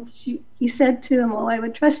 and he said to him, "Oh, I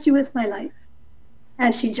would trust you with my life."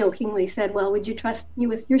 And she jokingly said, "Well, would you trust me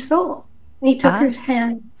with your soul?" And he took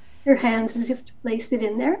her hands as if to place it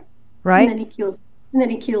in there. Right. And then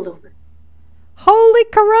he keeled over. Holy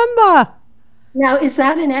caramba! Now, is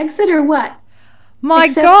that an exit or what?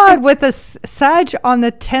 My God, with a Sag on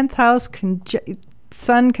the 10th house,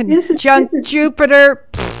 Sun conjunct Jupiter.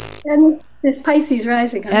 And this Pisces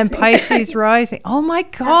rising. And Pisces rising. Oh, my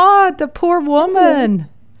God, the poor woman.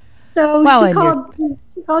 So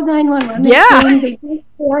she called 911. Yeah. They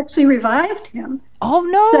actually revived him. Oh,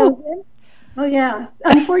 no. So, oh, yeah.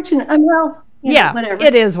 Unfortunate. Well, yeah, whatever.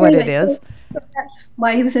 It is what it is. So that's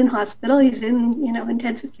why he was in hospital. He's in,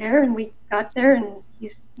 intensive care, and we got there, and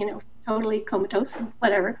he's, totally comatose and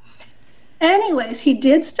whatever. Anyways, he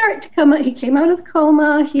did start to come out. He came out of the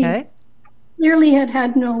coma. He clearly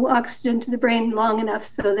had no oxygen to the brain long enough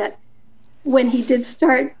so that when he did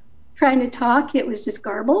start trying to talk, it was just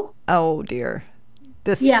garble. Oh, dear.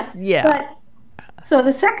 Yeah. Yeah. So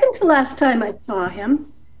the second to last time I saw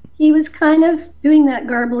him, he was kind of doing that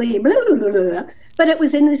garbly, blah, blah, blah, blah, but it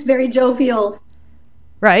was in this very jovial.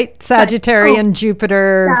 Right. Sagittarian,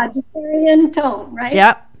 Jupiter. Sagittarian tone, right?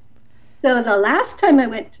 Yep. So the last time I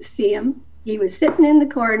went to see him, he was sitting in the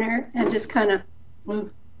corner and just kind of,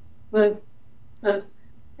 and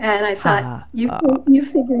I thought, you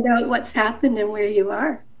figured out what's happened and where you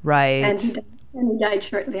are. Right. And he died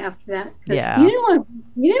shortly after that. Yeah. You didn't want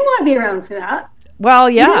to be around for that. Well,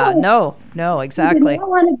 yeah, no, exactly. You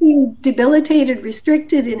don't want to be debilitated,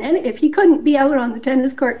 restricted in any. If he couldn't be out on the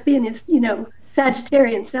tennis court being his,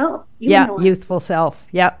 Sagittarian self. Youthful self.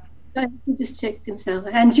 Yep. He just checked himself,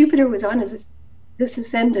 and Jupiter was on this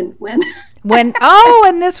ascendant when.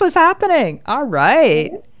 And this was happening. All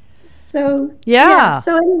right. So yeah.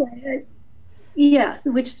 So anyway,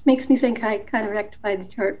 which makes me think I kind of rectified the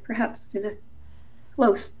chart, perhaps to the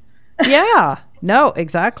close. Yeah. No,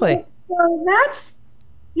 exactly. So that's,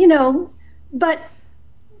 but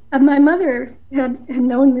my mother had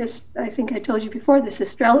known this. I think I told you before. This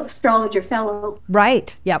astrologer fellow.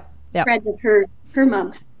 Right. Yep. Friend of her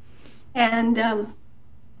mom's. And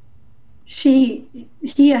he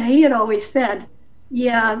had always said,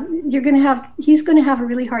 he's going to have a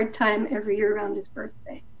really hard time every year around his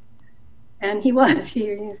birthday. And he was.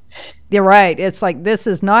 You're right. It's like, this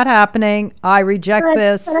is not happening. I reject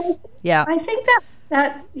this. I think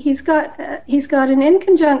that he's got an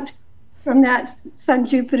inconjunct from that Sun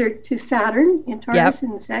Jupiter to Saturn in Taurus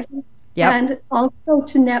in the second, and also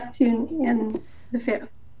to Neptune in the fifth.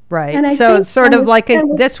 Right. So it's sort of like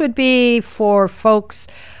this would be for folks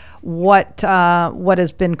what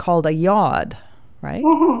has been called a yod, right?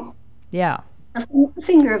 Mm-hmm. Yeah. A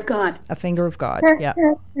finger of God. A finger of God, yeah.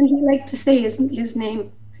 And he liked to say his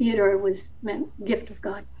name, Theodore, meant gift of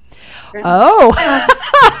God. Right? Oh,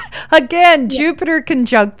 again, Jupiter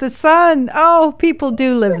conjunct the sun. Oh, people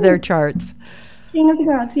do live their charts. King of the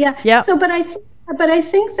gods, yeah. Yep. So, but I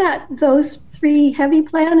think that those three heavy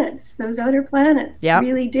planets, those outer planets,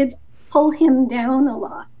 really did pull him down a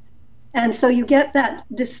lot. And so you get that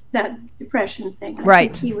depression thing.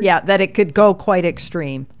 Right. That it could go quite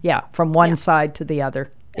extreme. Yeah, from one side to the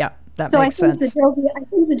other. Yeah, that makes sense. I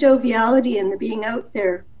think the joviality and the being out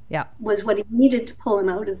there was what he needed to pull him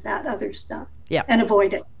out of that other stuff. Yeah. And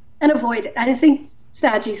avoid it. And I think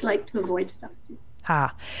Saggies like to avoid stuff too.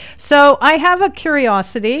 So I have a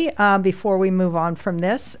curiosity before we move on from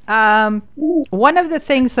this. One of the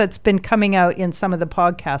things that's been coming out in some of the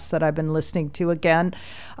podcasts that I've been listening to, again,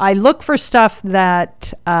 I look for stuff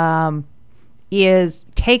that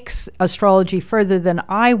takes astrology further than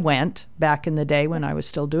I went back in the day when I was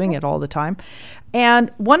still doing it all the time.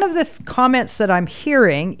 And one of the comments that I'm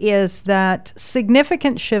hearing is that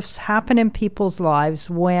significant shifts happen in people's lives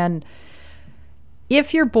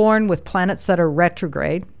if you're born with planets that are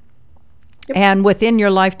retrograde, and within your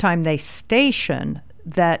lifetime they station,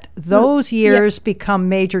 that those years become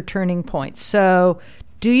major turning points. So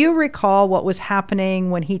Do you recall what was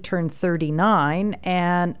happening when he turned 39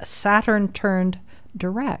 and Saturn turned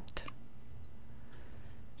direct?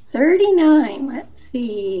 39, let's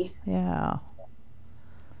see. Yeah.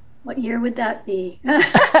 What year would that be?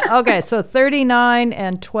 Okay, so 39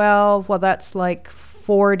 and 12, well, that's like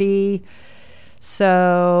 40.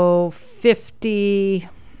 So 50,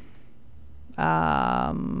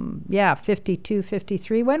 52,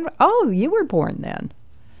 53. When? Oh, you were born then.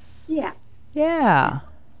 Yeah. Yeah.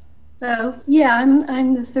 So, yeah,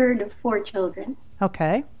 I'm the third of 4 children.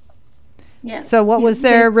 Okay. Yeah. So what was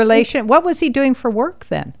their relation? What was he doing for work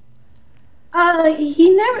then? He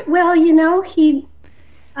never, well,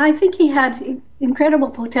 I think he had incredible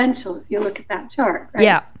potential if you look at that chart, right?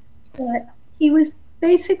 Yeah. But he was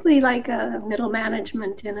basically like a middle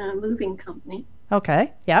management in a moving company.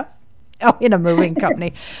 Okay. Yeah. Oh, in a moving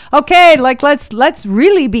company. Okay, like let's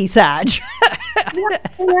really be Sag. Yeah,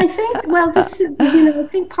 and I think, well, this is, I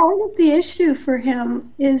think part of the issue for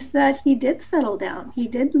him is that he did settle down. He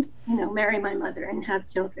did, marry my mother and have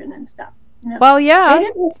children and stuff. Well, yeah.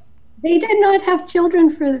 They did not have children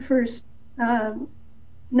for the first 9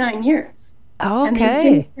 years. Oh,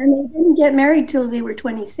 okay. And they didn't get married till they were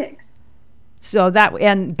 26. So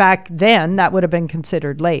and back then that would have been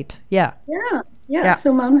considered late. Yeah. Yeah.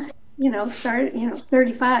 So Mom, started,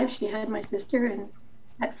 35, she had my sister, and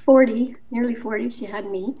at 40, nearly 40, she had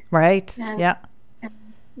me. Right. And, yeah.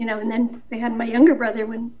 And then they had my younger brother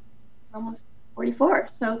when almost 44.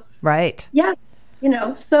 So. Right. Yeah.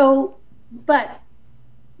 But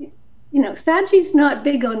Sagi's not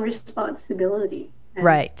big on responsibility.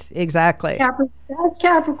 Right, exactly. As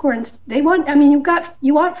Capricorns, they want,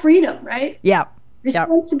 you want freedom, right? Yeah.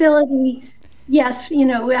 Responsibility, yes,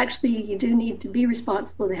 actually you do need to be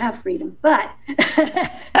responsible to have freedom, but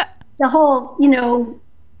the whole,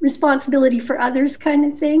 responsibility for others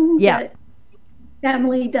kind of thing that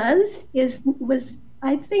family does was,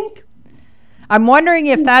 I think. I'm wondering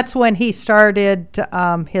if that's when he started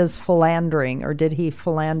his philandering, or did he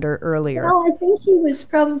philander earlier? Well, I think he was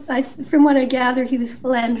probably, from what I gather, he was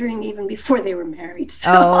philandering even before they were married. So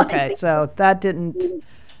oh, okay. So that didn't,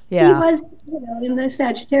 He was, in the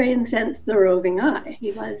Sagittarian sense, the roving eye.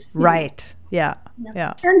 He was. Right. Yeah.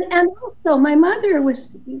 And also, my mother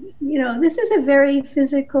was, this is a very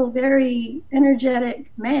physical, very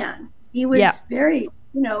energetic man. He was very...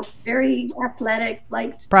 very athletic,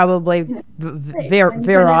 probably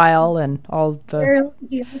virile and all the.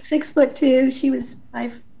 6'2". She was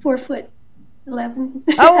 4'11". Oh,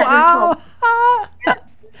 wow!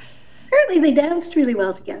 Apparently, they danced really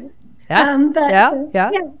well together. Yeah.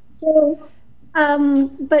 Yeah. So,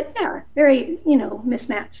 but yeah, very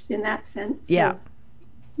mismatched in that sense. Yeah.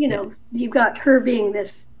 So, you've got her being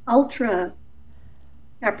this ultra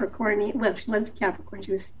Capricorn. Well, she wasn't Capricorn.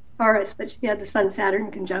 She was Taurus, but she had the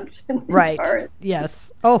Sun-Saturn conjunction. Right. Taurus.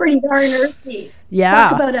 Yes. Oh. Pretty darn earthy. Yeah.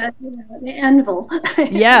 Talk about an anvil.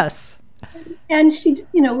 Yes. And she,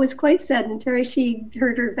 was quite sedentary. She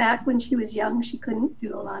hurt her back when she was young. She couldn't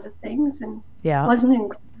do a lot of things and wasn't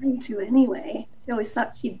inclined to anyway. She always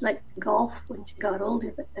thought she'd like to golf when she got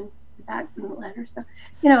older, but then her back wouldn't let her. So,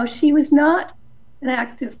 she was not an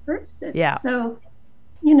active person. Yeah. So,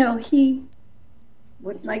 he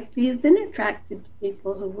would likely have been attracted to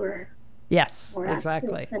people who were more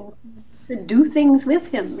exactly and to do things with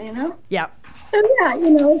him, Yeah. So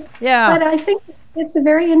But I think it's a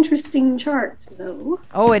very interesting chart, though.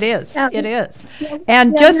 Oh, it is. It is. Yeah,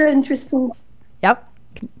 and just interesting. Yep.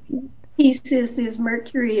 Piece is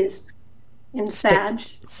Mercury is in Sag.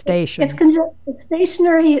 Station. It's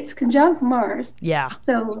stationary. It's conjunct Mars. Yeah.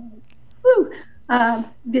 So,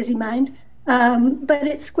 busy mind. But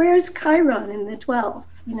it squares Chiron in the 12th,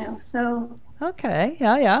 so. Okay,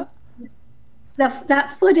 yeah. That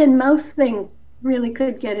foot and mouth thing really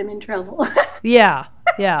could get him in trouble. Yeah.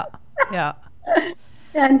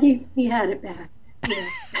 And he had it back.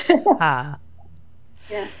 Yeah.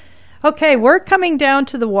 Yeah. Okay, we're coming down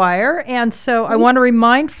to the wire, and so I want to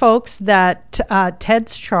remind folks that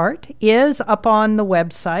Ted's chart is up on the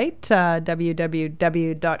website,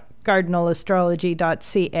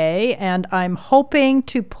 www.cardinalastrology.ca, and I'm hoping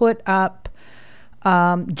to put up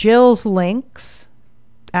Jill's links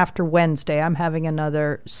after Wednesday. I'm having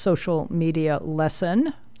another social media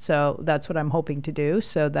lesson, so that's what I'm hoping to do,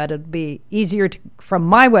 so that it'll be easier from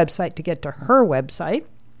my website to get to her website.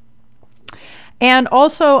 And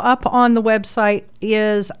also up on the website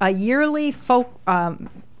is a yearly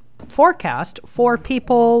forecast for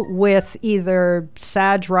people with either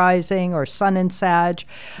Sag rising or Sun in Sag.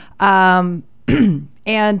 And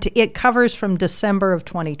and it covers from December of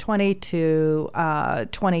 2020 to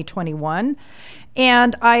 2021.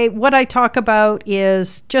 And what I talk about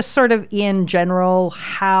is just sort of in general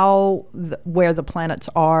where the planets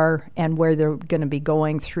are and where they're going to be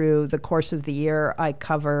going through the course of the year. I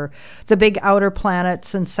cover the big outer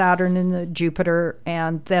planets and Saturn and Jupiter,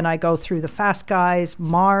 and then I go through the fast guys,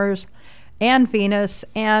 Mars and Venus.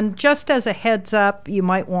 And just as a heads up, you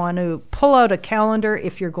might want to pull out a calendar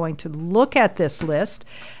if you're going to look at this list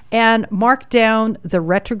and mark down the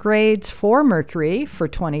retrogrades for Mercury for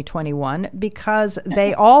 2021, because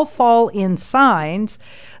they all fall in signs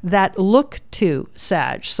that look to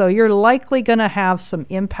Sag. So you're likely going to have some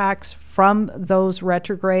impacts from those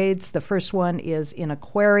retrogrades. The first one is in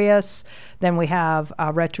Aquarius, then we have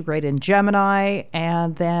a retrograde in Gemini,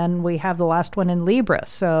 and then we have the last one in Libra.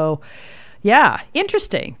 So yeah,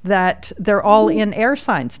 interesting that they're all in air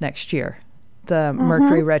signs next year, the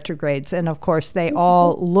Mercury retrogrades. And of course, they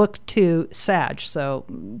all look to Sag. So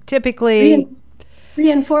typically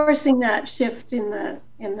reinforcing that shift in the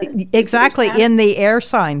exactly in the air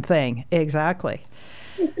sign thing. Exactly.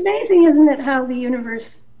 It's amazing, isn't it, how the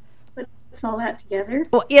universe puts all that together?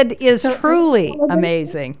 Well, it is truly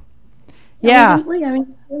amazing. Yeah. I mean,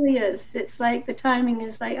 it really is. It's like the timing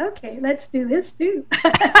is like, okay, let's do this too.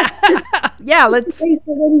 Yeah, let's. In case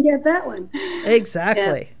I didn't get that one.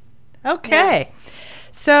 Exactly. Yeah. Okay. Yeah.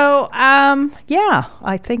 So,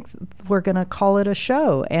 I think we're going to call it a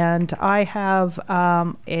show. And I have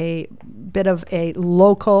a bit of a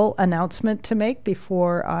local announcement to make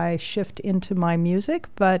before I shift into my music.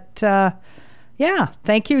 But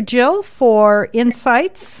thank you, Jill, for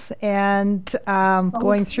insights and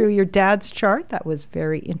going through your dad's chart. That was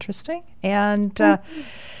very interesting. And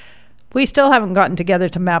we still haven't gotten together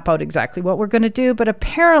to map out exactly what we're going to do, but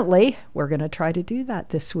apparently we're going to try to do that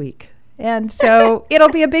this week. And so it'll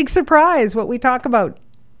be a big surprise what we talk about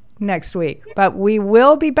next week, but we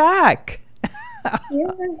will be back.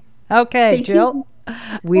 Yeah. Okay, Thank Jill. You.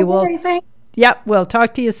 We will. Yep, we'll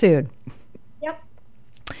talk to you soon. Yep.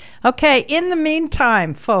 Okay, in the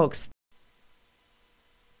meantime, folks,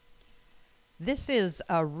 this is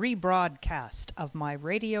a rebroadcast of my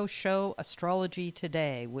radio show Astrology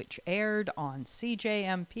Today, which aired on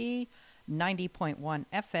CJMP 90.1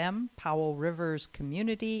 FM, Powell River's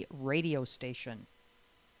community radio station.